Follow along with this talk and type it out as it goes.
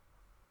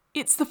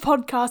It's the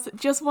podcast that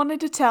just wanted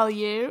to tell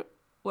you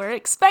we're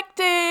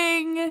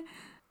expecting...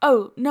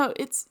 Oh, no,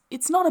 it's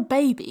not a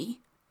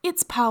baby.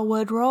 It's Power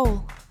Word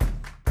Roll.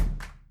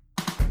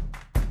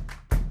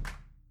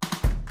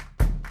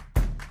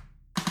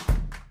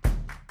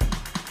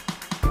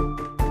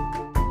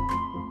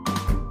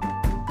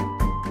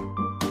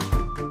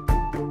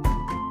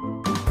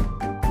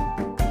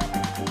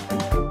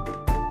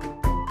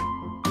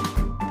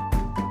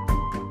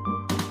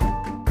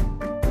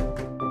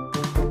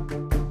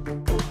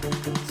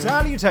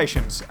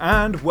 Salutations,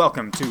 and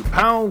welcome to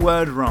Power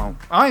Word Roll.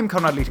 I am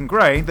Conrad Leeton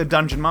Gray, the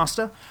Dungeon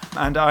Master,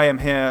 and I am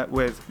here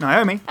with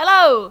Naomi.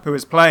 Hello! Who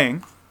is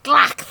playing.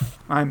 Glax!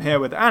 I'm here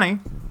with Annie.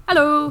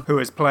 Hello! Who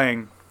is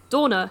playing.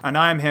 Dorna. And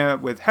I am here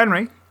with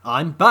Henry.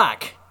 I'm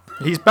back.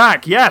 He's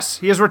back, yes,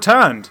 he has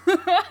returned.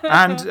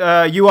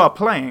 And you are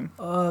playing.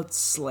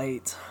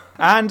 Slate.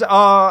 And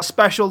our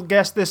special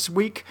guest this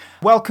week,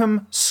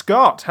 welcome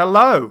Scott.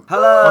 Hello.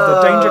 Hello. Of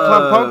the Danger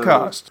Club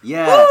podcast.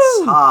 Yes.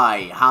 Woo!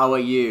 Hi. How are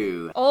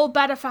you? All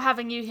better for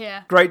having you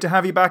here. Great to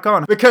have you back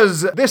on.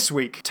 Because this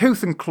week,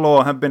 Tooth and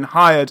Claw have been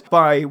hired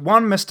by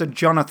one Mr.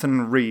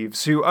 Jonathan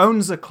Reeves, who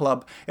owns a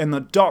club in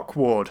the dock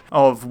ward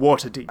of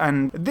Waterdeep.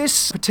 And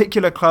this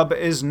particular club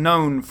is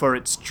known for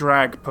its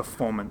drag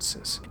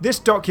performances. This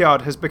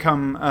dockyard has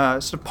become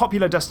a sort of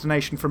popular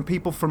destination from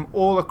people from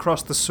all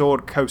across the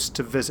Sword Coast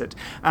to visit.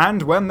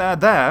 And when they're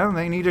there,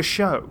 they need a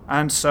show.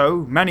 And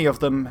so many of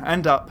them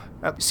end up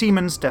at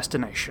Seaman's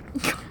Destination.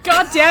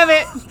 God damn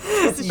it!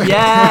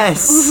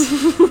 Yes!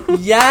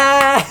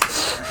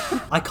 Yes!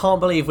 I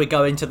can't believe we're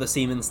going to the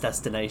Seaman's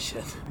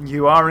Destination.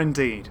 You are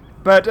indeed.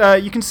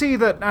 But you can see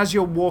that as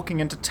you're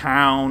walking into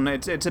town,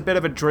 it's a bit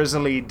of a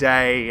drizzly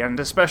day, and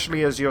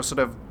especially as you're sort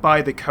of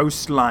by the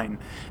coastline,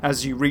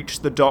 as you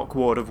reach the dock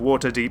ward of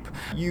Waterdeep,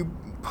 you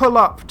pull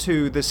up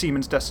to the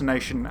Seaman's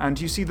Destination,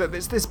 and you see that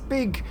there's this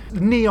big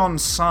neon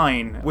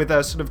sign with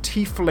a sort of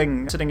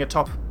tiefling sitting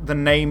atop the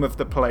name of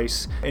the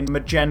place in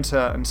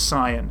magenta and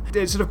cyan.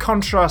 It sort of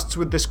contrasts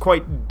with this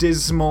quite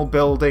dismal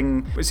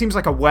building. It seems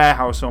like a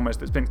warehouse almost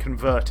that's been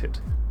converted.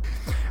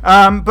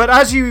 But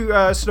as you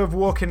sort of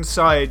walk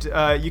inside,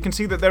 you can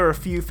see that there are a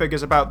few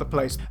figures about the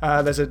place.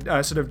 There's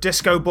a sort of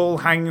disco ball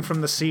hanging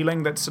from the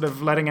ceiling that's sort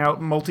of letting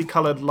out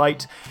multicolored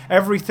light.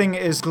 Everything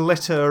is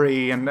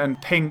glittery and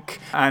pink,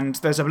 and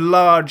there's a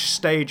large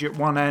stage at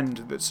one end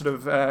that sort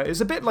of is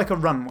a bit like a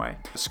runway.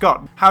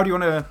 Scott, how do you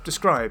want to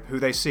describe who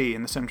they see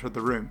in the center of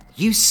the room?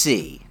 You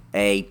see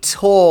a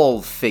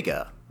tall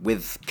figure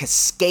with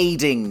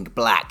cascading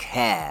black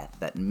hair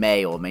that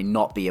may or may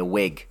not be a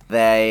wig.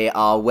 They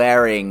are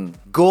wearing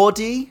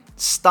gaudy,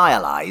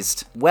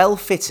 stylized,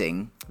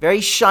 well-fitting, very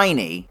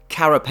shiny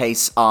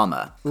carapace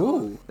armor.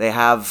 Ooh. They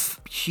have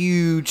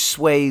huge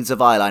swathes of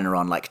eyeliner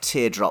on, like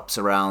teardrops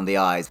around the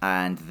eyes,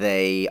 and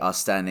they are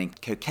standing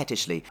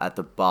coquettishly at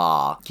the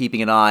bar,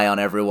 keeping an eye on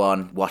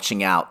everyone,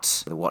 watching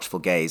out with a watchful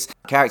gaze.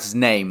 The character's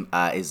name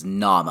is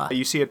Nama.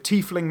 You see a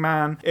tiefling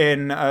man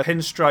in a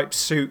pinstripe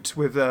suit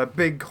with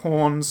big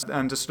horns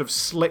and a sort of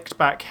slicked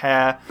back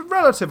hair.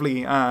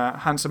 Relatively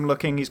handsome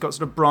looking. He's got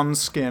sort of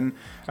bronze skin,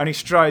 and he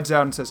strides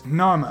out and says,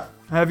 "Nama,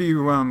 have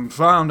you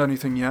found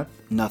anything yet?"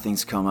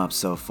 Nothing's come up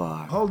so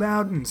far. Hold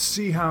out and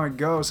see how it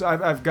goes.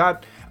 I've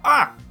got...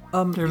 Here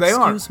they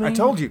excuse are. me? I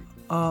told you.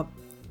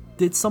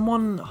 Did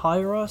someone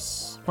hire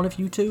us? One of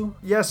you two?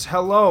 Yes,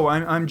 hello.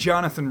 I'm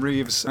Jonathan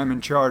Reeves. I'm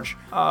in charge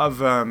of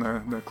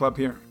the club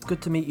here.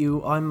 Good to meet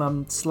you.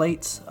 I'm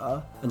Slate.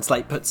 And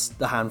Slate puts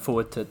the hand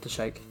forward to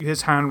shake.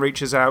 His hand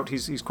reaches out.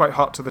 He's quite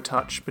hot to the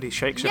touch, but he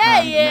shakes your Yeah,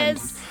 hand. he and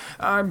is.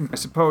 I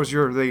suppose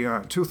you're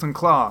the Tooth and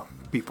Claw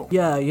people.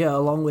 Yeah,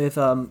 along with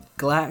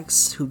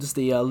Glax, who's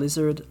the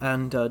lizard,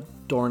 and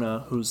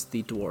Dorna, who's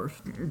the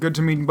dwarf. Good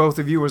to meet both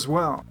of you as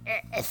well.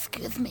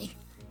 Excuse me.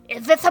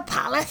 Is this a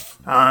palace?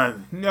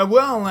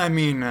 Well, I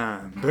mean,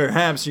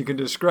 perhaps you could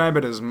describe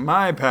it as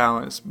my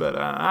palace, but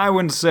I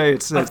wouldn't say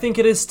it's... I think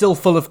it is still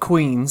full of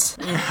queens.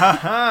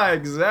 Haha,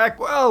 exact.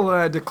 Well,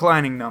 a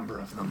declining number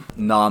of them.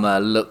 Nama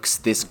looks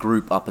this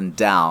group up and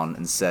down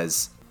and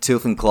says,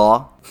 "Tooth and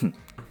Claw?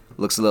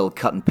 Looks a little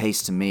cut and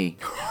paste to me."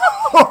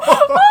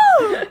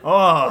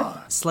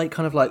 Slate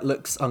kind of like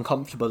looks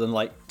uncomfortable and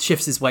like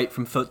shifts his weight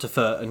from foot to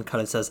foot and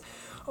kind of says,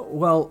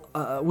 "Well,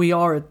 we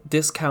are a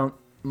discount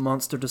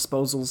monster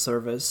disposal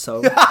service,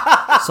 so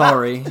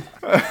sorry."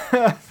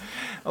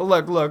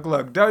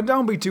 Look,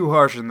 don't be too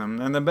harsh on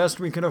them, and the best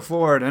we can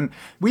afford, and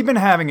we've been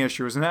having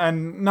issues,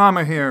 and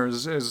Nama here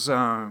is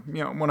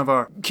one of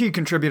our key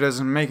contributors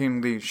in making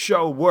the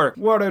show work.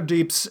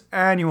 Waterdeep's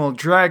annual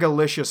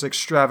Dragalicious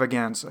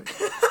extravaganza.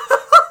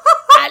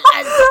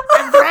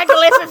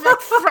 Dragalicious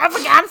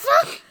extravaganza?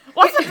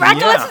 What's a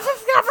Dragalicious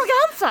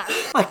extravaganza?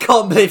 I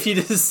can't believe you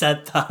just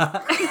said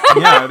that.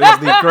 Yeah, it is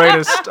the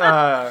greatest...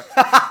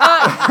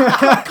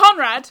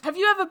 Conrad, have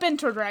you ever been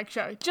to a drag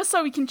show? Just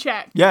so we can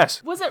check.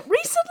 Yes. Was it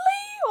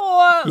recently,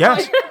 or...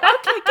 Yes.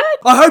 Okay, good.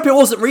 I hope it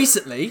wasn't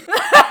recently.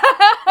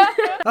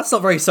 That's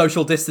not very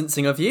social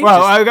distancing of you.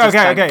 Well,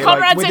 okay.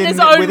 Conrad's in his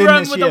own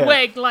room with a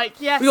wig, like,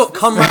 yes. We got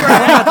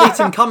Conrad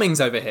Leighton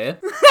Cummings over here.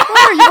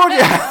 Oh,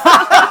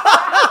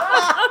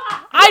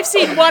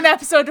 seen one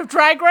episode of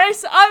Drag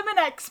Race. I'm an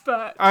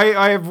expert.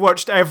 I have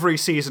watched every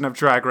season of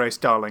Drag Race,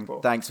 darling.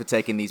 Thanks for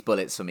taking these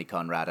bullets for me,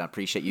 Conrad. I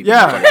appreciate you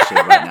Yeah. being bullet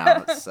shield right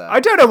now. It's, I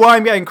don't know why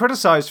I'm getting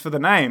criticised for the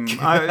name. It's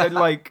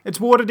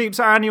Waterdeep's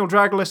annual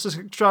Dragalicious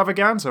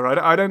extravaganza.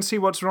 I don't see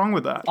what's wrong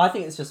with that. I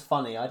think it's just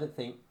funny. I don't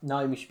think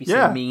Naomi should be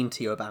Yeah. so mean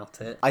to you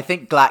about it. I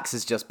think Glax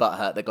is just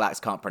butthurt that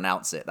Glax can't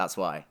pronounce it. That's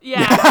why.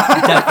 Yeah.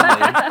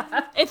 Definitely.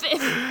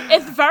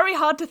 It's very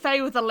hard to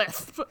say with a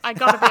lisp. I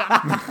gotta be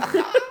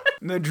honest.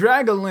 The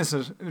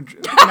Dragalicious.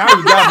 Now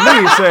you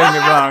got me saying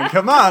it wrong.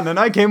 Come on, and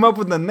I came up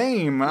with the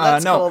name.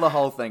 Let's no. call the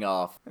whole thing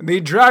off. The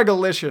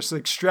Dragalicious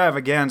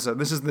extravaganza.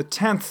 This is the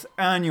 10th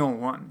annual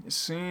one, you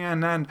see,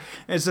 and then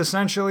it's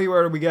essentially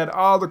where we get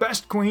all the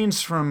best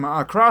queens from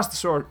across the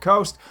Sword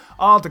Coast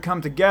all to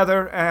come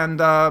together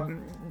and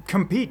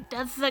compete.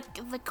 Does the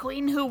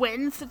queen who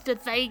wins,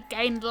 did they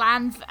gain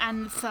lands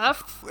and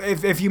serfs?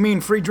 If you mean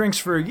free drinks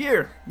for a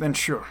year, then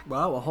sure.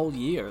 Wow, a whole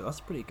year.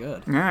 That's pretty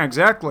good. Yeah,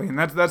 exactly, and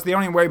that's the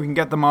only way we can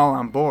get them all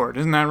on board.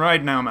 Isn't that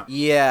right, Noma?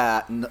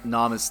 Yeah,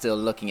 Nama's still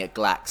looking at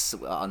Glax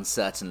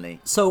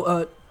uncertainly.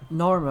 So,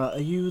 Norma, are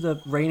you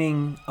the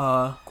reigning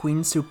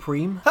Queen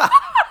Supreme?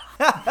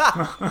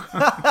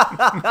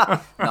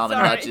 Nama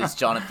nudges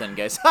Jonathan,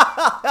 goes,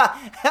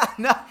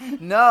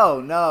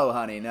 no,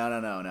 honey,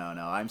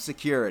 no. I'm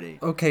security.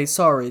 Okay,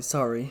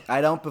 sorry.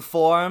 I don't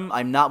perform.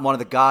 I'm not one of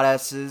the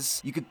goddesses.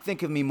 You could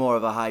think of me more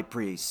of a high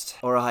priest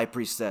or a high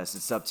priestess.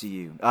 It's up to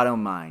you. I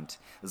don't mind.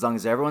 As long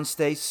as everyone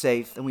stays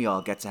safe, then we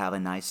all get to have a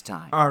nice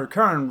time. Our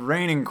current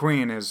reigning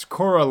queen is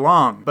Cora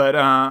Long, but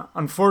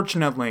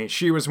unfortunately,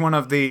 she was one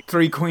of the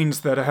 3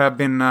 queens that have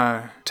been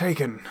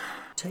taken.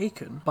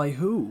 Taken? By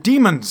who?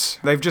 Demons.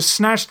 They've just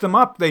snatched them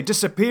up. They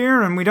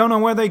disappear, and we don't know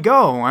where they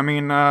go. I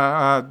mean,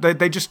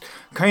 they just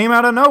came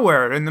out of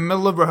nowhere in the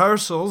middle of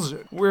rehearsals.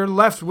 We're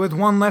left with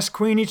one less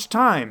queen each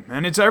time,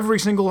 and it's every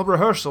single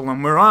rehearsal,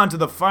 and we're on to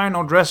the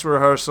final dress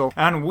rehearsal,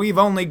 and we've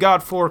only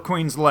got 4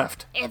 queens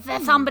left. Is there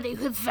somebody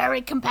who's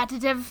very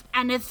competitive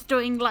and is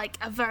doing like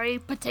a very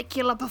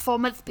particular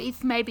performance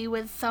piece, maybe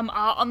with some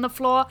art on the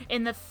floor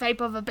in the shape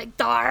of a big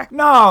door?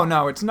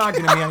 No, it's not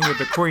going to be any of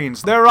the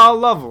queens. They're all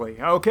lovely,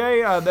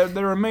 okay?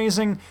 They're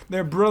amazing.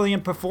 They're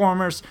brilliant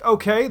performers.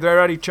 Okay, they're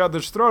at each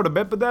other's throat a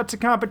bit, but that's a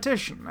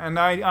competition, and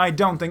I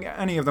don't think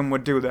any of them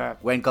would do that.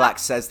 When Glax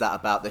says that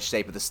about the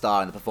shape of the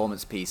star in the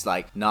performance piece,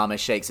 like, Nama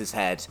shakes his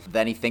head,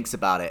 then he thinks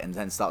about it and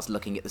then starts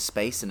looking at the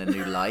space in a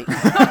new light.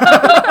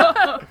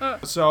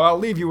 So I'll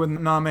leave you with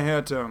Nama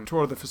here to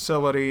tour the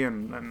facility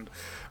and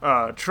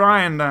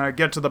try and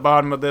get to the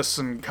bottom of this.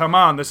 And come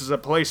on, this is a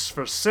place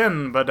for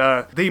sin,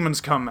 but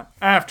demons come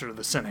after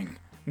the sinning,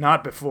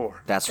 not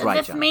before. That's Does right,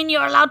 this John. mean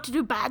you're allowed to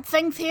do bad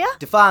things here?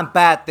 Define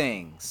bad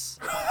things.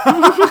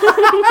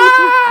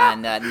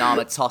 And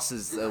Nama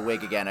tosses the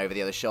wig again over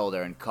the other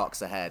shoulder and cocks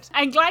her head.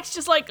 And Glax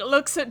just like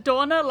looks at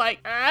Dorna like,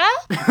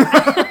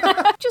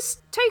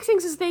 Just take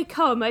things as they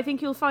come. I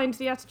think you'll find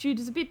the attitude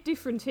is a bit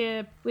different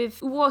here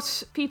with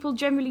what people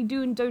generally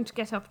do and don't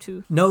get up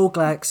to. No,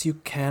 Glax, you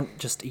can't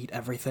just eat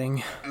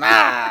everything.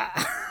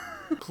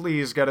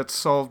 Please get it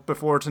solved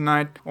before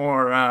tonight,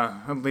 or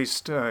at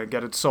least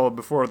get it solved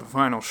before the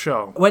final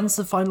show. When's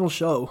the final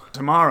show?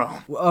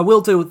 Tomorrow.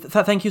 Will do.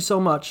 Thank you so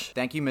much.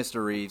 Thank you,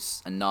 Mr.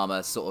 Reeves. And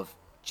Nama sort of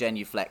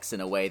genuflects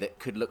in a way that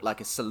could look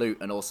like a salute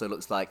and also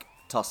looks like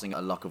tossing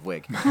a lock of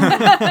wig.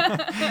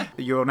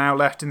 You're now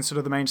left in sort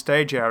of the main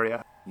stage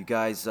area. You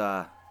guys,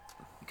 you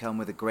come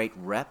with a great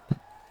rep,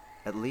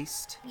 at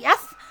least?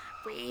 yes,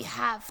 we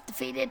have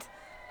defeated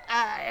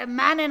a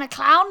man and a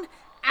clown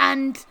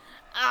and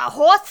a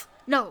horse.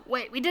 No,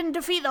 wait, we didn't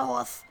defeat the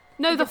horse.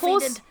 No, We the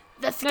horse. defeated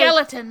the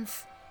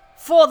skeletons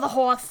for the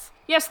horse.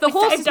 Yes, the We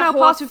horse saved is a now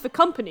horse. part of the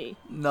company.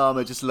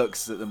 Nama just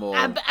looks at them all.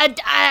 And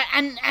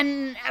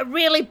a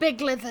really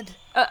big lizard.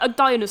 A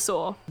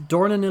dinosaur.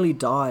 Dorna nearly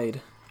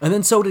died. And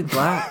then so did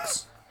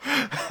Glax.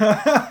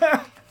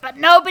 But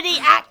nobody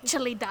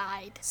actually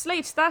died.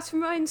 Slate, that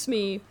reminds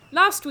me.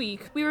 Last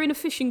week, we were in a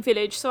fishing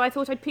village, so I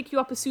thought I'd pick you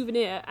up a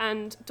souvenir,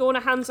 and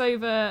Dorna hands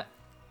over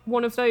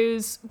one of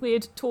those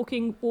weird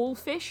talking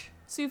wallfish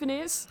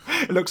souvenirs.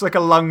 It looks like a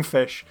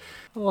lungfish.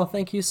 Oh,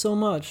 thank you so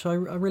much. I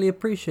really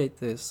appreciate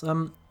this.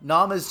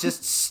 Nama's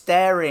just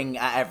staring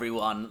at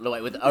everyone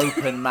like, with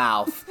open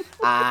mouth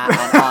and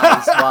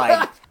eyes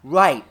wide.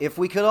 Right, if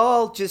we could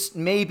all just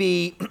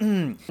maybe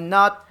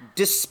not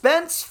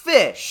dispense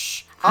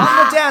fish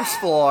on the dance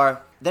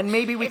floor, then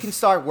maybe we can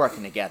start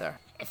working together.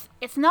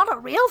 It's not a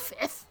real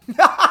fish.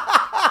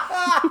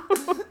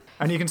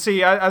 And you can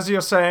see, as you're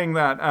saying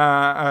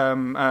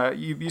that,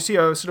 you see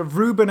a sort of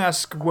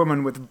Rubenesque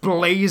woman with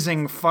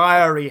blazing,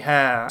 fiery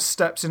hair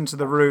steps into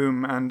the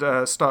room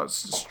and starts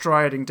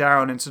striding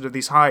down in sort of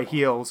these high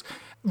heels.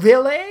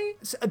 Really?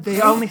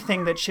 The only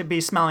thing that should be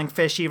smelling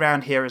fishy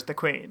around here is the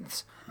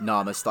queens.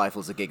 Nama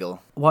stifles a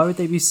giggle. Why would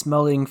they be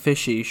smelling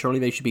fishy? Surely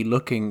they should be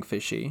looking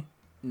fishy.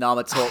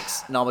 Nama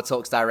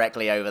talks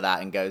directly over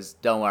that and goes,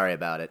 "Don't worry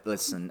about it.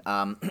 Listen,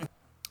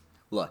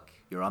 look,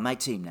 you're on my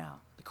team now.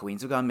 The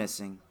queens have gone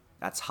missing.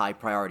 That's high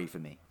priority for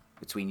me.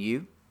 Between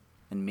you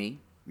and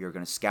me, we are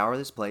going to scour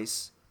this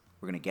place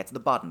We're going to get to the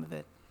bottom of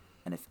it.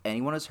 And if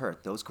anyone has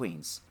hurt those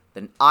queens,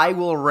 then I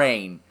will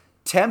rain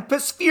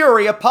Tempest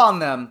Fury upon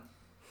them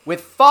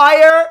with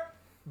fire,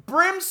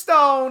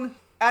 brimstone,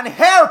 and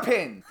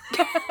hairpin.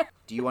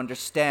 Do you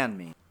understand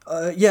me?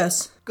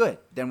 Yes. Good.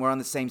 Then we're on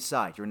the same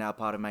side. You're now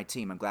part of my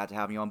team. I'm glad to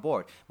have you on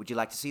board. Would you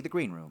like to see the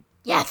green room?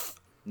 Yes.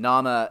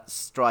 Nama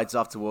strides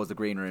off towards the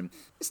green room.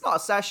 It's not a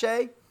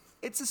sachet.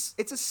 It's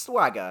a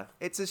swagger.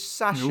 It's a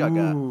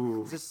sashugger.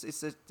 Ooh. It's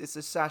a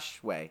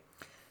sashway.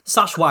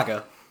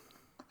 Sashwagger.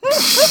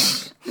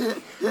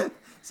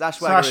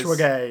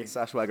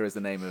 Sashwagger is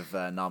the name of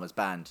Nama's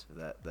band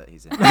that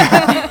he's in.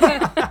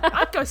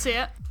 I'd go see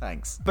it.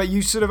 Thanks. But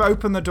you sort of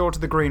open the door to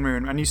the green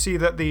room and you see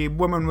that the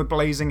woman with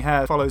blazing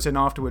hair follows in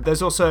afterward.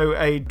 There's also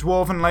a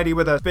dwarven lady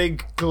with a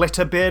big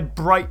glitter beard,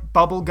 bright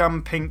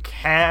bubblegum pink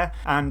hair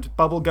and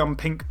bubblegum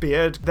pink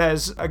beard.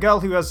 There's a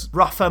girl who has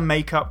rougher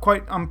makeup,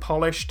 quite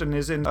unpolished, and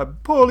is in a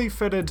poorly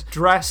fitted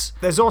dress.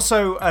 There's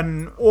also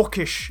an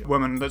orcish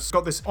woman that's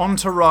got this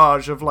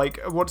entourage of like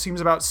what seems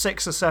about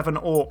 6 or 7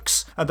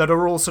 orcs that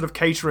are all sort of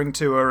catering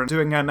to her and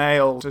doing her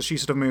nails as she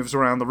sort of moves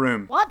around the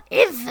room. What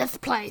is this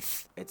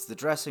place? It's the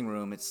dressing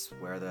room. It's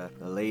where the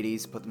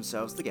ladies put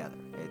themselves together.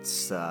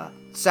 It's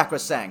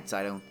sacrosanct.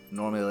 I don't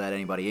normally let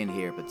anybody in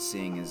here, but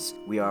seeing as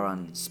we are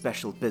on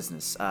special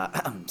business.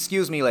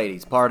 Excuse me,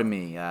 ladies. Pardon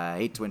me. I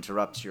hate to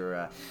interrupt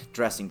your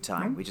dressing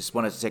time. We just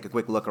wanted to take a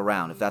quick look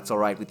around, if that's all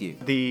right with you.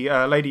 The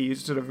lady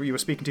you were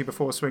speaking to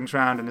before swings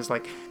around and is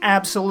like,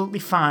 absolutely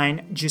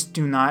fine, just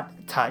do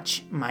not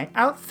touch my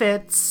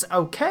outfits,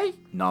 okay?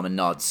 Nama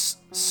nods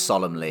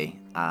solemnly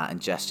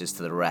and gestures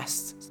to the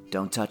rest.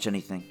 Don't touch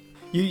anything.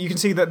 You can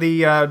see that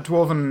the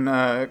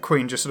dwarven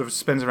queen just sort of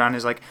spins around and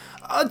is like,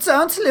 oh,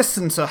 don't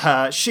listen to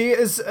her. She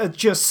is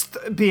just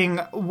being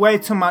way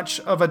too much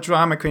of a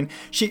drama queen.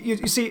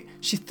 You see,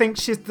 she thinks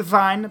she's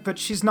divine, but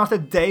she's not a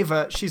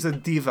deva, she's a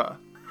diva.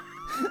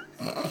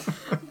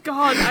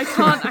 God,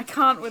 I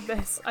can't with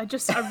this. I'm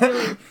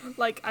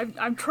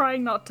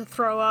trying not to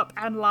throw up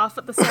and laugh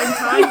at the same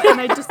time,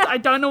 and I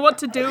don't know what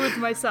to do with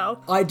myself.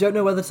 I don't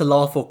know whether to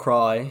laugh or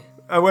cry.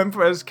 I went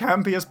for as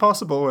campy as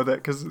possible with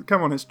it, because,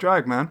 come on, it's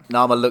drag, man.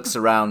 Nama looks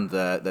around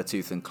the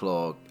Tooth and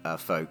Claw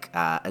folk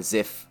as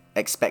if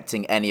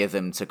expecting any of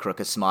them to crook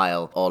a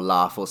smile or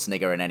laugh or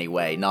snigger in any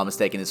way. Nama's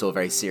taking this all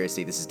very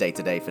seriously. This is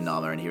day-to-day for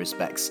Nama, and he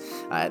respects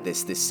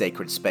this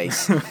sacred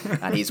space.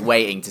 And he's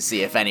waiting to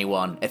see if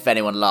anyone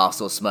laughs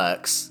or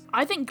smirks.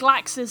 I think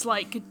Glax is,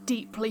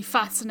 deeply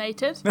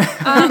fascinated.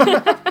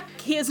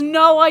 He has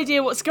no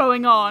idea what's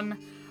going on,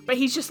 but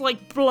he's just,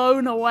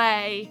 blown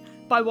away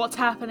by what's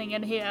happening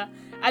in here.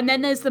 And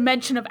then there's the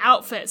mention of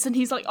outfits, and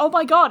he's like, oh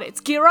my god, it's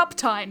gear up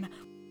time.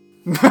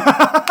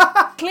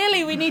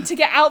 Clearly we need to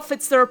get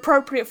outfits that are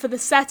appropriate for the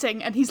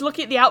setting, and he's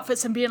looking at the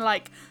outfits and being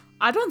like,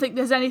 I don't think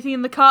there's anything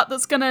in the cart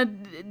that's gonna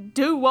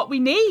do what we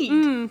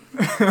need.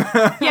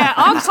 Yeah,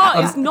 our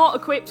cart is not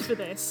equipped for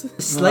this.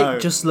 Slate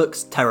just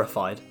looks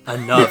terrified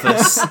and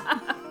nervous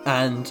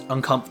and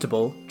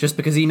uncomfortable, just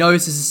because he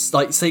knows this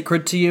is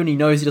sacred to you and he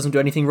knows he doesn't do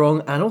anything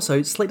wrong, and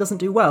also Slate doesn't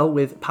do well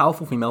with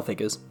powerful female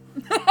figures.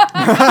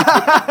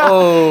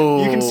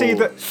 Oh, you can see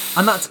that,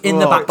 and that's in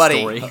the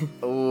backstory. Buddy.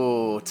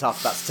 Oh,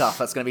 tough. That's tough.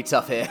 That's gonna be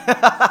tough here.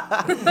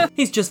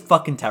 He's just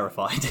fucking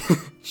terrified.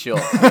 Sure.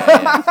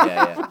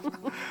 Yeah.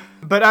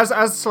 But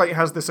as Slate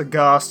has this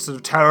aghast, sort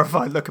of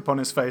terrified look upon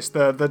his face,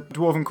 the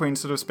dwarven queen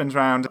sort of spins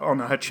around on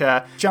her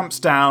chair, jumps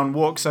down,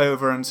 walks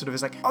over, and sort of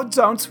is like, oh,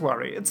 don't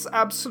worry, it's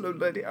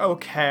absolutely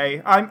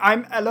okay.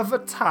 I'm Ella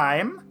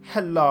Time.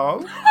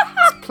 Hello.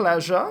 It's a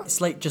pleasure.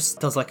 Slate just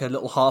does a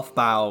little half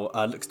bow,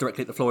 looks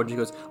directly at the floor, and she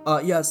goes,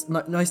 yes,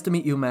 nice to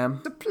meet you, ma'am.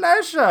 It's a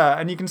pleasure.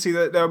 And you can see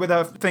that with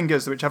her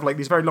fingers, which have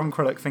these very long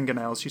acrylic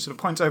fingernails, she sort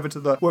of points over to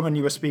the woman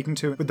you were speaking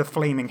to with the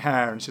flaming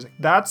hair, and she's like,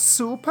 that's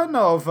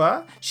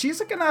Supernova.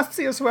 She's a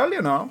Ganassi as well,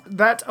 you know.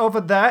 That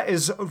over there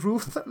is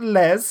Ruth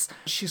Les.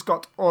 She's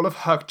got all of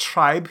her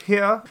tribe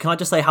here. Can I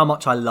just say how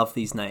much I love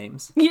these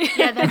names?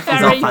 Yeah, they're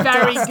very,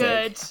 very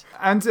good.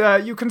 And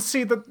you can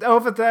see that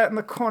over there in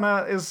the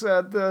corner is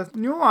the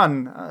new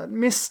one,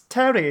 Miss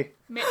Terry.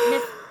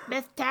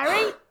 Miss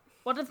Terry?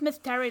 What does Miss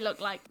Terry look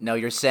like? No,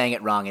 you're saying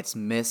it wrong. It's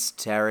Miss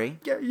Terry.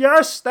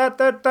 Yes,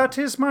 that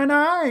is my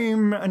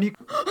name. And you...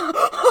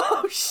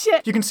 Oh,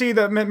 shit. You can see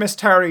that Miss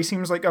Terry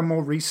seems like a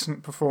more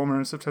recent performer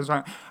and stuff.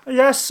 Like,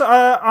 yes,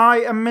 I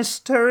am Miss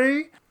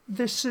Terry.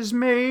 This is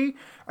me.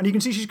 And you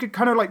can see she's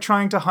kind of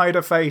trying to hide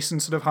her face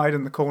and sort of hide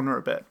in the corner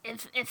a bit.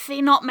 Is she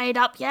not made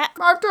up yet?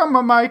 I've done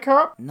my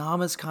makeup.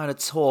 Nama's kind of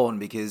torn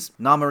because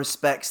Nama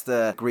respects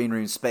the green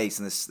room space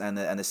and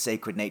the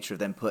sacred nature of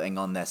them putting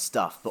on their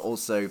stuff, but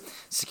also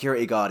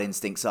security guard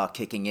instincts are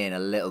kicking in a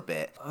little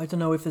bit. I don't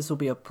know if this will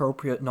be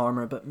appropriate,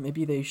 Narmer, but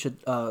maybe they should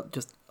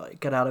just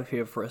get out of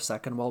here for a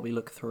second while we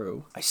look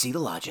through. I see the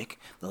logic.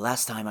 The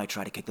last time I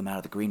tried to kick them out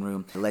of the green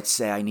room, let's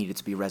say I needed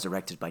to be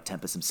resurrected by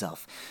Tempest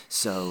himself.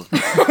 So...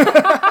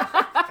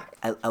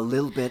 A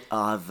little bit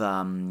of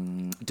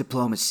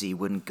diplomacy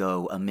wouldn't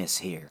go amiss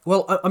here.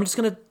 Well, I'm just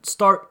going to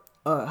start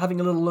having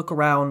a little look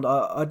around.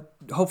 I'd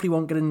hopefully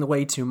won't get in the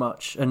way too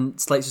much. And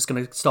Slate's just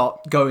going to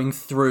start going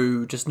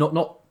through, just not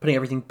putting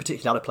everything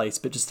particularly out of place,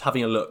 but just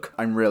having a look.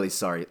 I'm really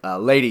sorry.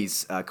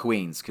 Ladies,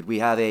 queens, could we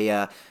have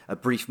a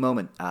brief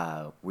moment?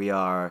 We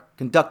are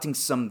conducting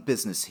some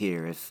business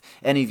here. If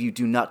any of you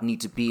do not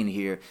need to be in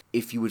here,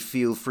 if you would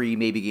feel free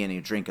maybe getting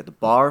a drink at the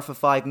bar for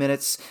 5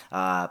 minutes,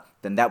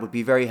 then that would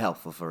be very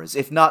helpful for us.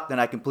 If not, then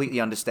I completely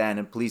understand,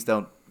 and please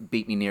don't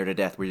beat me near to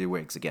death with your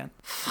wigs again.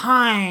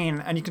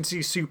 Fine. And you can see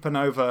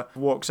Supernova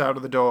walks out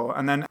of the door,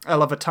 and then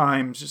Oliver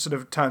Times just sort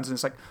of turns and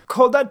is like,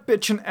 call that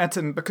bitch an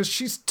Etten because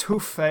she's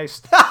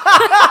two-faced.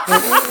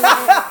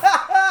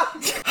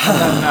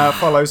 And then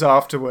follows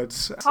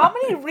afterwards. How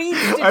many reads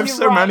did I have you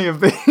so write? many of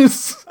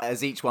these.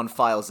 As each one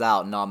files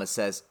out, Nama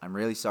says, I'm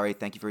really sorry,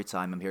 thank you for your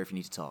time, I'm here if you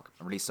need to talk.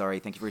 I'm really sorry,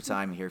 thank you for your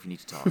time, I'm here if you need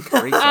to talk.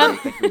 I'm really sorry,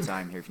 thank you for your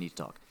time, I'm here if you need to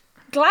talk.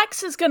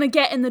 Glax is going to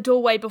get in the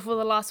doorway before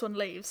the last one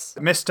leaves.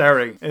 Miss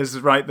Terry is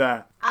right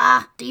there.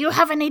 Do you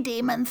have any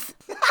demons?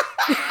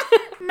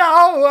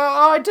 No,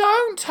 I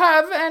don't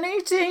have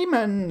any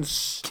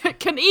demons.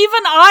 Can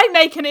even I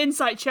make an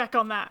insight check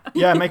on that?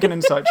 Yeah, make an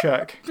insight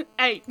check.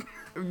 8.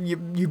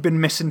 You've been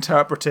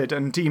misinterpreted,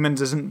 and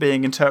demons isn't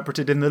being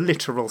interpreted in the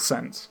literal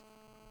sense.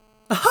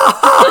 Okay.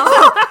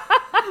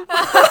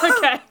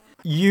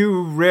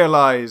 You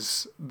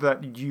realise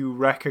that you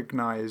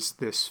recognise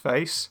this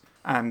face,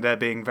 and they're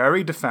being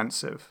very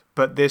defensive,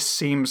 but this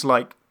seems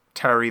like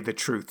Terry the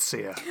Truth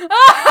Seer.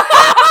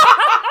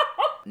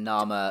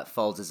 Nama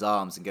folds his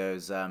arms and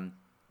goes,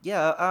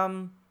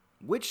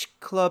 which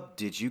club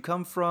did you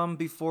come from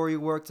before you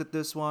worked at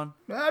this one?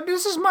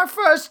 This is my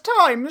first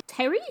time.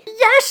 Terry?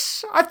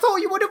 Yes, I thought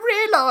you would have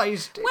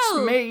realised. It's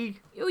Well- me.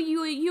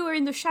 You were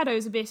in the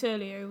shadows a bit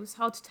earlier. It was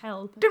hard to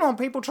tell. But... Didn't want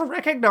people to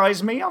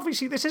recognise me.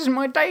 Obviously, this isn't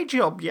my day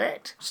job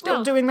yet. Still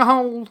Well- doing the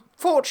whole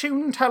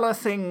fortune teller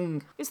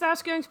thing. Is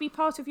that going to be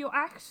part of your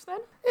act then?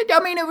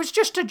 I mean, it was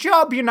just a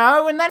job, and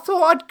I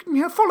thought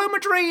I'd follow my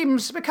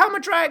dreams, become a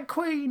drag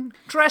queen,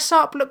 dress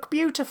up, look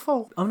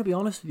beautiful. I'm going to be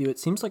honest with you, it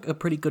seems like a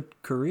pretty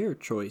good career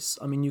choice.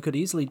 I mean, you could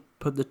easily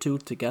put the two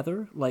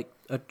together, like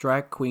a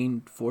drag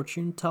queen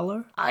fortune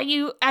teller. Are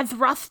you as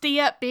rusty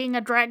at being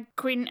a drag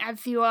queen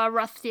as you are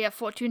rusty at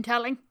fortune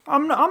telling?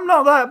 I'm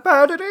not that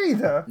bad at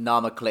either.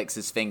 Nama clicks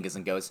his fingers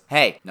and goes,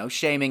 hey, no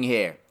shaming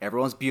here.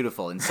 Everyone's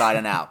beautiful inside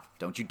and out.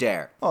 Don't you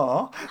dare.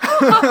 Aw.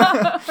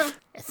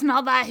 It's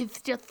not that,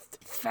 he's just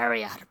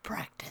very out of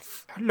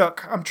practice.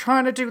 Look, I'm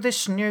trying to do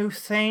this new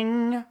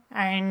thing,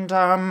 and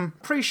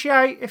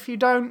appreciate if you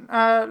don't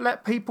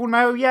let people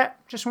know yet.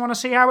 Just want to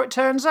see how it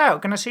turns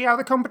out. Gonna see how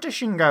the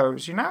competition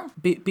goes, you know?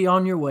 Be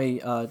on your way,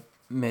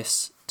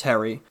 Miss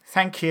Terry.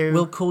 Thank you.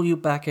 We'll call you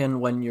back in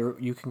when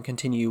you can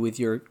continue with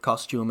your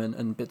costume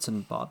and bits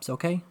and bobs,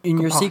 okay? And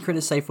your secret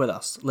is safe with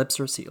us. Lips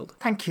are sealed.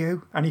 Thank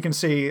you. And you can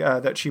see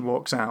that she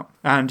walks out.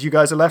 And you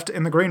guys are left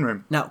in the green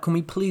room. Now, can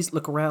we please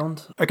look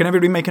around? Can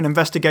everybody make an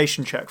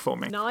investigation check for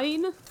me?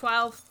 9.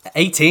 12.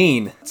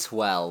 18!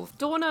 12.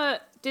 Dorna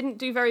didn't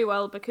do very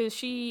well because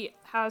she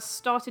has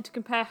started to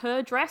compare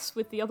her dress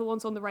with the other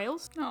ones on the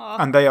rails.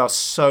 And they are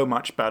so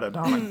much better,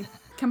 darling.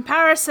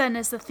 Comparison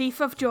is the thief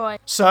of joy.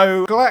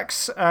 So,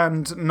 Glax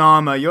and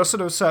Nama, you're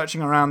sort of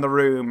searching around the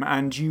room,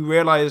 and you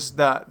realise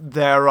that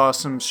there are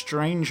some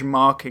strange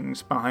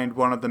markings behind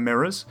one of the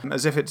mirrors,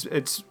 as if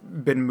it's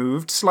been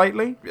moved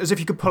slightly, as if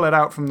you could pull it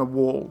out from the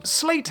wall.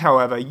 Slate,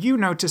 however, you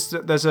notice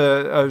that there's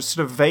a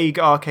sort of vague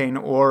arcane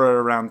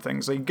aura around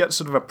things. So you get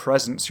sort of a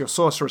presence. Your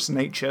sorceress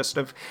nature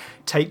sort of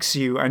takes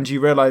you, and you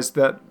realise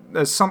that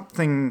there's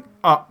something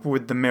up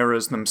with the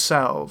mirrors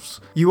themselves.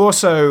 You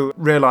also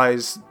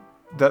realise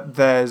that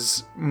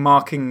there's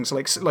markings,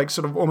 like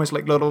sort of almost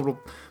like little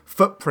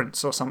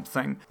footprints or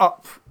something,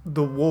 up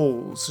the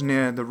walls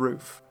near the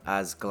roof.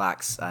 As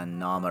Glax and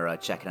Nama are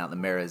checking out the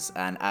mirrors,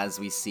 and as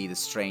we see the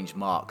strange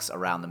marks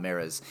around the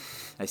mirrors,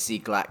 I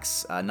see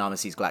Nama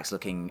sees Glax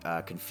looking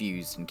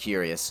confused and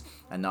curious,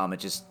 and Nama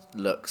just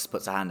looks,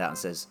 puts a hand out and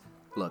says,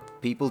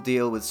 look, people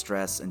deal with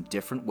stress in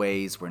different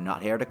ways. We're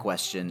not here to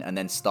question, and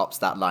then stops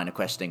that line of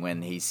questioning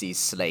when he sees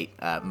Slate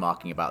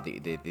marking about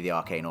the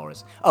arcane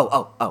auras.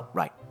 Oh,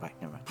 right,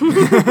 never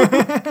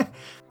mind.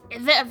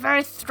 Is it a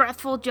very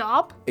stressful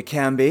job? It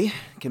can be.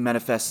 It can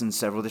manifest in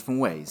several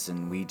different ways,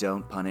 and we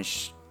don't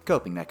punish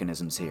coping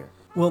mechanisms here.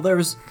 Well,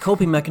 there's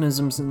coping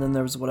mechanisms, and then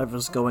there's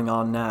whatever's going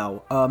on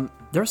now.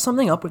 There's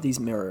something up with these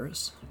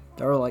mirrors.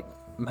 They're like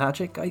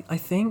magic, I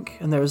think,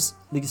 and there's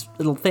these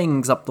little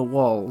things up the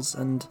walls,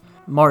 and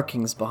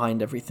markings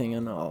behind everything,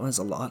 and there's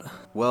a lot.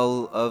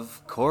 Well,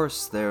 of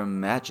course they're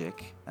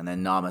magic. And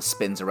then Nama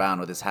spins around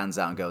with his hands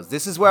out and goes,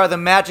 this is where the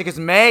magic is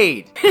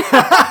made!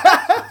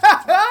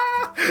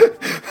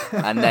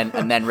 and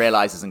then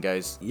realizes and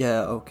goes,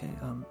 Yeah, okay.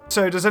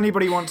 So does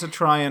anybody want to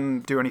try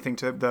and do anything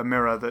to the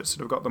mirror that's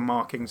sort of got the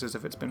markings as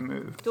if it's been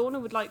moved?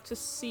 Dorna would like to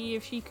see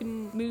if she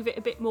can move it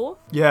a bit more.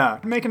 Yeah,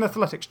 make an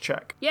athletics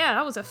check. Yeah,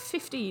 that was a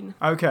 15.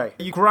 Okay,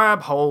 you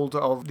grab hold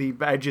of the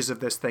edges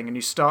of this thing and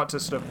you start to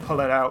sort of pull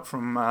it out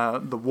from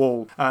the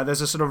wall.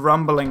 There's a sort of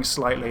rumbling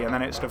slightly, and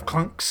then it sort of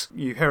clunks.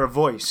 You hear a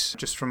voice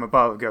just from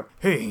above go,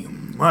 "Hey,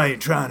 why are you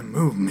trying to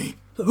move me?"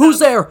 Who's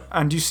there?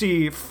 And you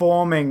see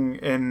forming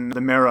in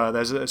the mirror,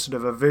 there's a sort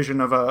of a vision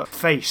of a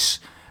face,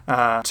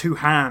 2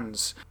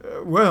 hands.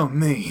 Well,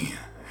 me.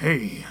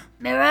 Hey.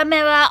 Mirror,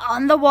 mirror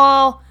on the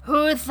wall,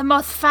 who is the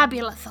most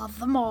fabulous of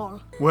them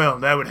all? Well,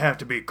 that would have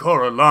to be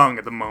Cora Long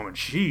at the moment.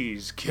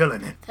 She's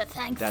killing it. So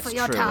thanks That's for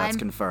your true, time. that's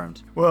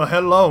confirmed. Well,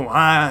 hello,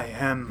 I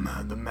am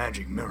the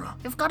Magic Mirror.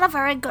 You've got a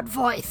very good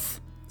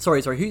voice.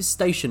 Sorry, whose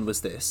station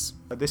was this?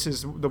 This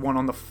is the one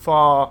on the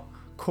far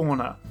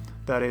corner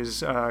that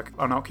is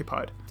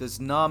unoccupied. Does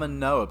Narman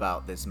know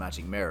about this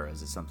magic mirror?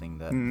 Is it something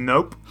that...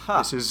 Nope. Huh.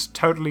 This is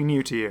totally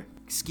new to you.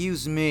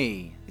 Excuse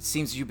me. It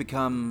seems you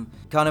become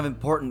kind of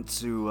important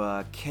to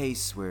a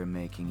case we're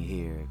making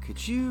here.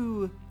 Could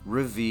you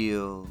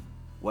reveal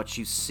what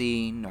you've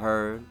seen,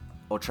 heard,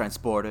 or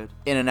transported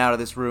in and out of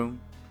this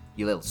room?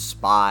 You little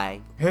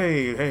spy.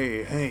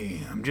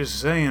 Hey, I'm just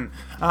saying,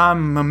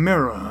 I'm a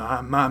mirror.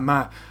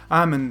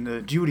 I'm in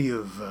the duty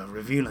of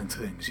revealing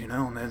things, you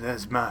know?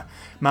 That's my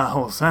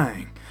whole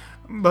thing.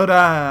 But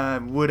I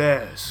would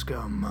ask,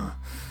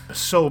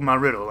 solve my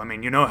riddle. I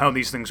mean, you know how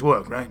these things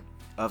work, right?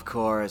 Of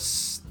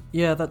course.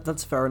 Yeah,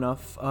 that's fair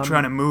enough.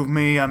 Trying to move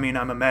me, I mean,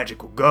 I'm a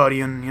magical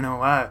guardian, you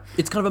know,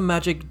 It's kind of a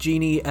magic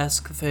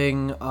genie-esque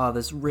thing.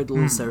 There's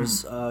riddles,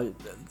 there's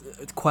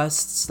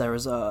quests,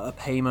 there's a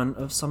payment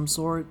of some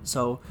sort.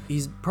 So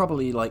he's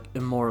probably, like,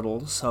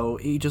 immortal, so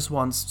he just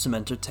wants some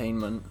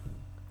entertainment.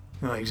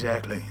 Oh,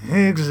 exactly.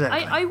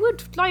 I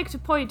would like to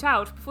point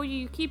out, before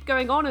you keep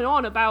going on and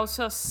on about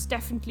us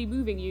definitely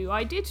moving you,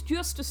 I did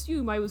just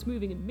assume I was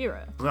moving a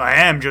mirror. Well, I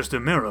am just a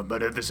mirror,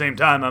 but at the same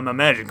time, I'm a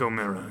magical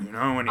mirror, you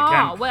know? And you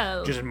can't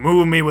well. just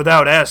move me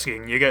without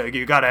asking. You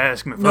gotta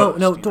ask me first. No, you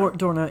know?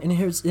 Dorna,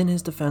 in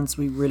his defense,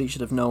 we really should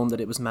have known that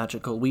it was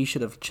magical. We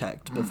should have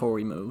checked before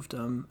we moved.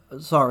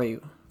 Sorry.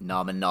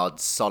 Narman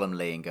nods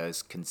solemnly and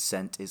goes,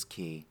 consent is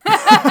key.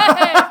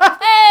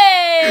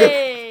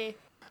 Hey!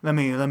 Let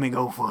me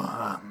go for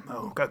a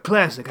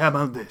classic. How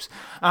about this?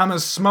 I'm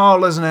as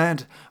small as an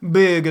ant,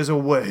 big as a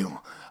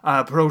whale. I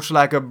approach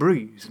like a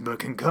breeze, but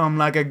can come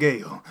like a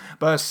gale.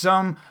 By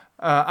some,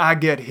 I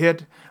get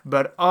hit,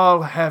 but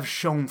all have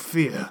shown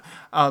fear.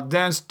 I'll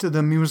dance to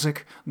the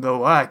music,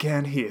 though I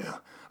can't hear.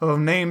 Of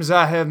names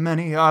I have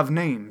many, of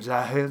names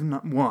I have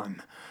not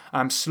one.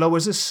 I'm slow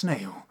as a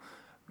snail,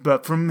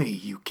 but from me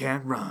you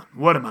can't run.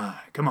 What am I?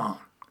 Come on.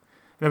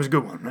 That was a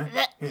good one,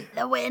 right?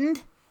 The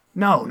wind?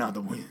 No, not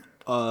the wind.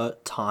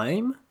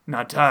 Time?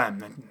 Not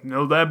time.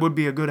 No, that would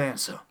be a good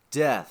answer.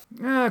 Death.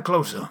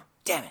 Closer.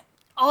 Damn it.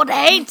 Old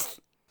age?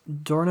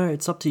 Dorna,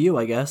 it's up to you,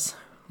 I guess.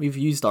 We've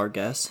used our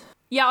guess.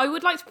 Yeah, I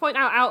would like to point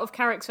out of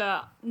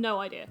character, no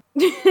idea.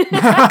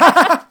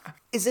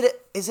 Is it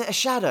a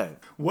shadow?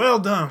 Well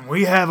done.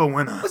 We have a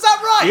winner. Was that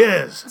right?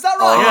 Yes. Is that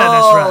right? Yeah,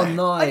 that's right.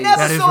 Nice. I never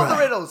That is solve the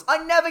right. riddles. I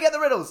never get the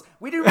riddles.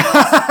 We do riddles.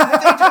 We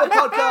don't do the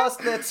podcast.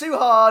 They're too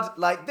hard.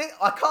 I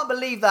can't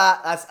believe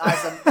that. That's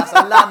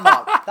a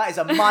landmark. That is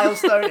a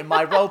milestone in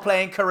my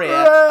role-playing career.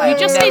 You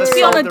just need to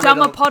be on a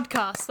dumber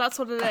podcast. That's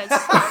what it is.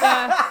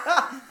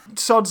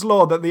 Sod's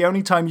law that the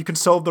only time you can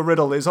solve the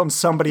riddle is on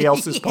somebody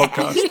else's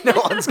podcast. No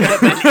one's gonna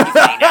believe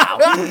me now.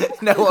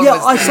 No one Yeah,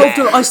 was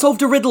there. I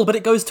solved a riddle, but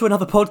it goes to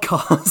another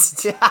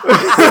podcast.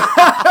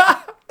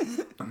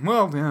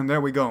 Well, yeah,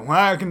 there we go.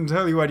 I can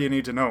tell you what you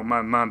need to know.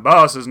 My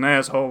boss is an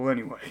asshole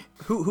anyway.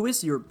 Who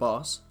is your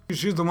boss?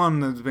 She's the one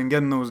that's been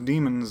getting those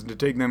demons to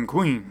take them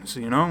queens,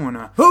 you know?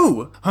 And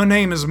Who? her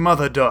name is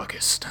Mother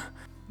Darkest.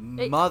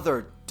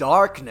 Mother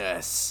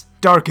Darkness.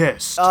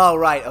 Darkest. Oh,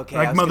 right, okay. I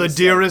Like was Mother gonna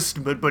say-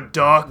 Dearest, but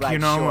dark, Right, you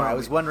know? sure. I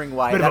was wondering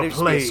why. Bit of That a would just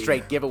be a plague.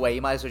 straight giveaway.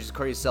 You might as well just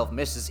call yourself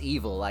Mrs.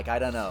 Evil. Like, I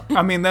don't know.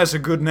 I mean, that's a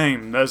good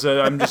name.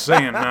 I'm just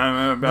saying.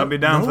 I'll be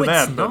down no, for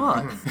that. it's but-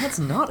 not. That's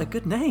not a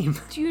good name.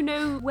 Do you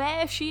know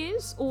where she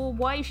is or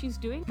why she's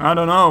doing? I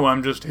don't know,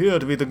 I'm just here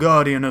to be the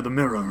guardian of the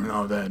mirror and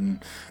all that,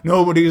 and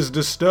nobody's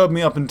disturbed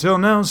me up until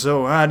now,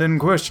 so I didn't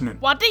question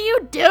it. What do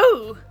you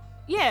do?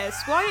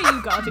 Yes, why are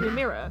you guarding a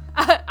mirror?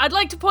 I'd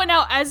like to point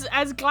out, as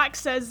Glax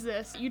says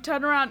this, you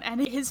turn around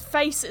and his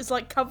face is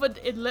like covered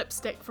in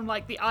lipstick from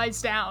like the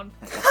eyes down.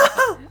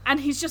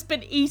 And he's just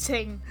been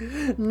eating,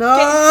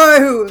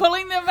 No!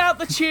 pulling them out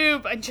the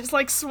tube and just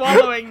like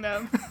swallowing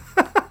them.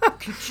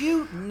 Could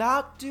you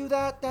not do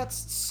that? That's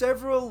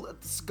several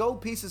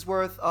gold pieces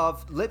worth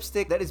of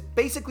lipstick that is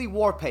basically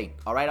war paint.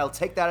 All right, I'll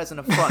take that as an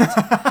affront.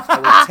 I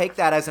will take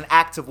that as an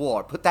act of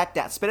war. Put that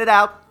down. Spit it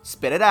out.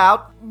 Spit it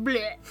out.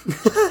 Blech.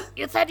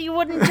 You said you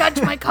wouldn't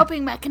judge my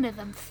coping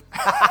mechanisms.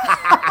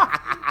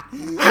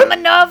 I'm a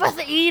nervous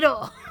eater.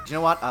 Do you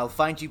know what? I'll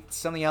find you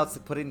something else to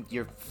put in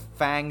your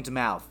fanged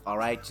mouth. All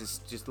right,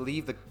 just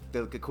leave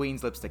the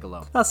queen's lipstick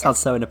alone. That sounds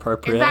so Is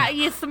inappropriate. that a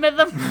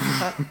euphemism?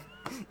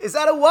 Is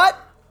that a what?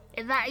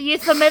 Is that a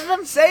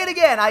euphemism? Say it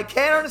again. I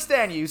can't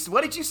understand you. So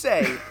what did you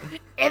say?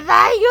 Is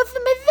that a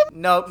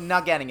euphemism? No,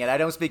 not getting it. I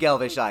don't speak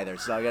Elvish either,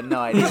 so I got no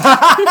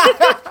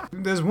idea.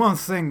 There's one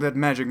thing that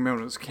magic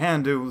mirrors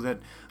can do that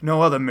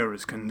no other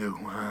mirrors can do,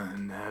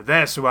 and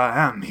that's why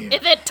I'm here.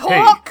 Is it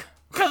talk?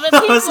 Because it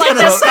seems like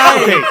there's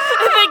Okay,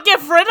 a big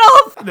rid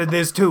of?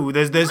 There's two.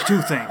 There's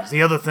two things.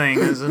 The other thing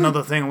is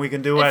another thing we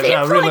can do. It I seems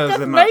like realize there's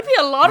that maybe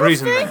a lot of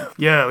reason things.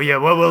 there. Yeah.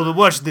 Well,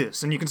 watch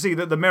this, and you can see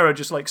that the mirror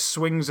just like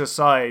swings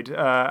aside,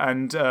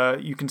 and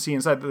you can see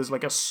inside that there's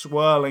like a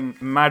swirling,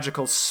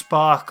 magical,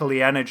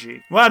 sparkly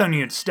energy. Why don't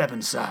you step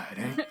inside,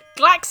 eh?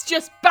 Glax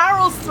just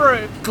barrels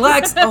through.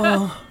 Glax!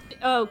 Oh.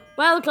 Oh,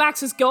 well,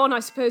 Glax is gone.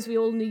 I suppose we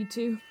all need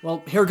to.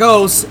 Well, here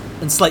goes.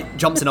 And Slate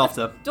jumps in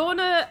after.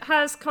 Dorna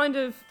has kind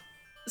of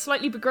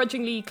slightly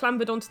begrudgingly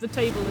clambered onto the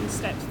table and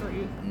stepped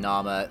through.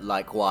 Nama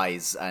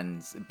likewise,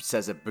 and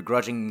says a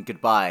begrudging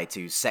goodbye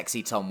to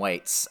sexy Tom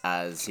Waits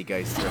as he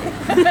goes through.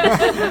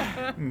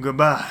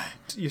 Goodbye.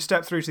 You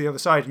step through to the other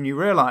side, and you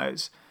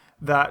realize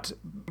that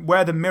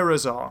where the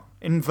mirrors are,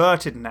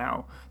 inverted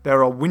now,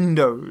 there are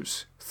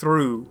windows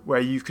through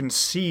where you can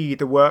see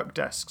the work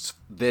desks.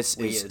 This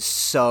is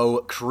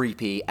so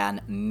creepy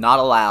and not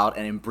allowed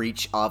and in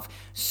breach of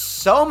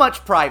so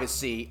much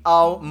privacy.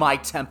 Oh, my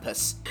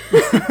tempest.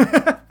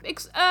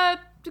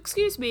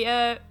 Excuse me,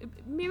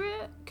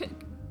 Mira?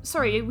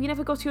 Sorry, we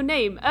never got your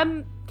name.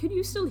 Can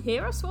you still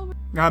hear us while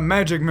we're...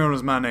 Magic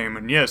Mirror's my name,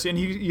 and yes, and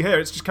you hear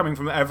it's just coming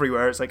from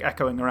everywhere, it's like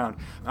echoing around.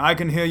 I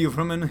can hear you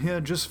from in here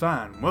just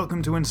fine.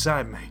 Welcome to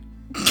Inside Me.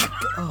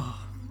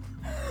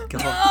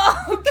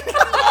 God.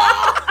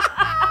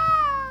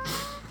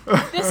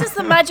 This is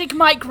the Magic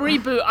Mike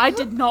reboot I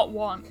did not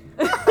want.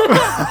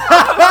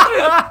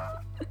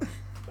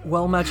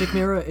 Well, Magic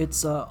Mirror,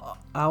 it's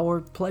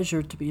our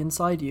pleasure to be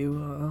inside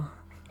you.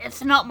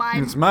 It's not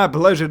mine. It's my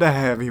pleasure to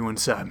have you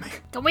inside me.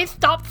 Can we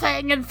stop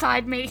saying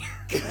inside me?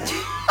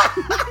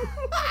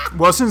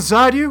 What's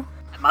inside you?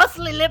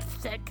 Mostly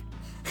lipstick.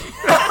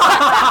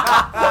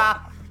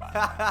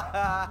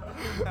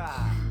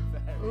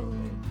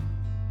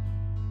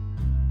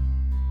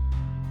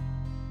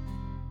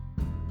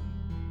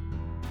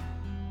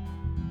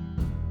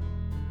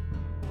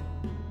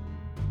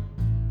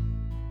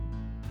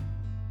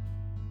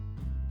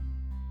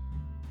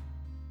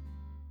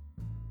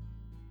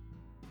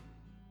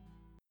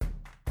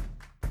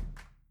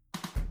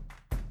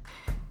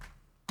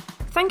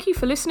 Thank you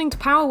for listening to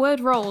Power Word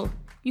Roll.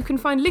 You can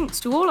find links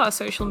to all our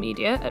social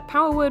media at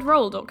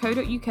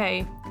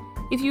powerwordroll.co.uk.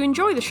 If you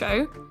enjoy the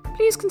show,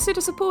 please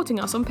consider supporting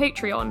us on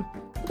Patreon.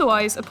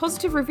 Otherwise, a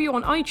positive review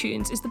on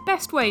iTunes is the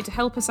best way to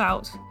help us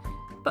out.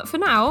 But for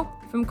now,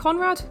 from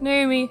Conrad,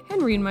 Naomi,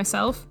 Henry and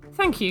myself,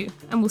 thank you,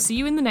 and we'll see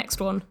you in the next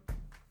one.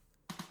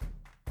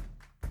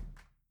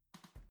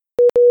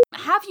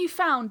 Have you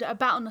found a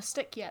bat on a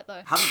stick yet,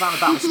 though? Haven't found a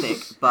battle stick,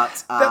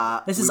 but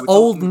This we is were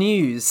old talking-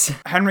 news.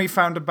 Henry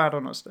found a bat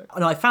on a stick.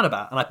 No, I found a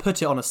bat and I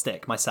put it on a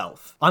stick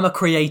myself. I'm a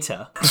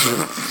creator.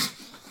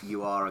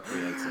 You are a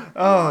creator.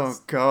 Oh,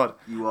 God.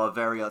 You are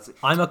very artistic.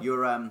 I'm a-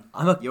 You're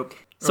You're...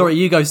 Sorry,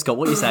 you go, Scott.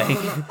 What are you saying?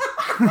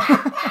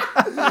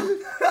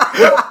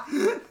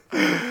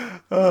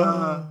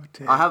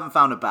 I haven't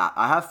found a bat.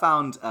 I have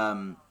found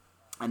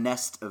a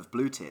nest of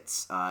blue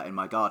tits in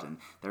my garden.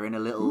 They're in a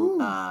little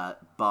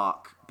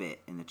bark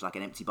bit, like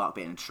an empty bark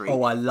bit in a tree.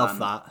 Oh, I love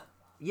that.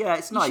 Yeah,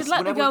 it's You nice. should let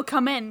the Whenever- girl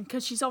come in,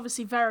 because she's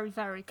obviously very,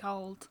 very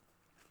cold.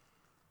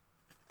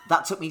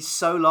 That took me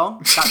so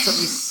long.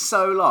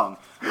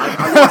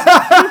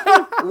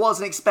 I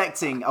wasn't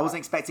expecting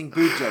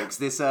boob jokes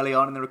this early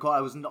on in the record. I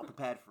was not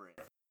prepared for it.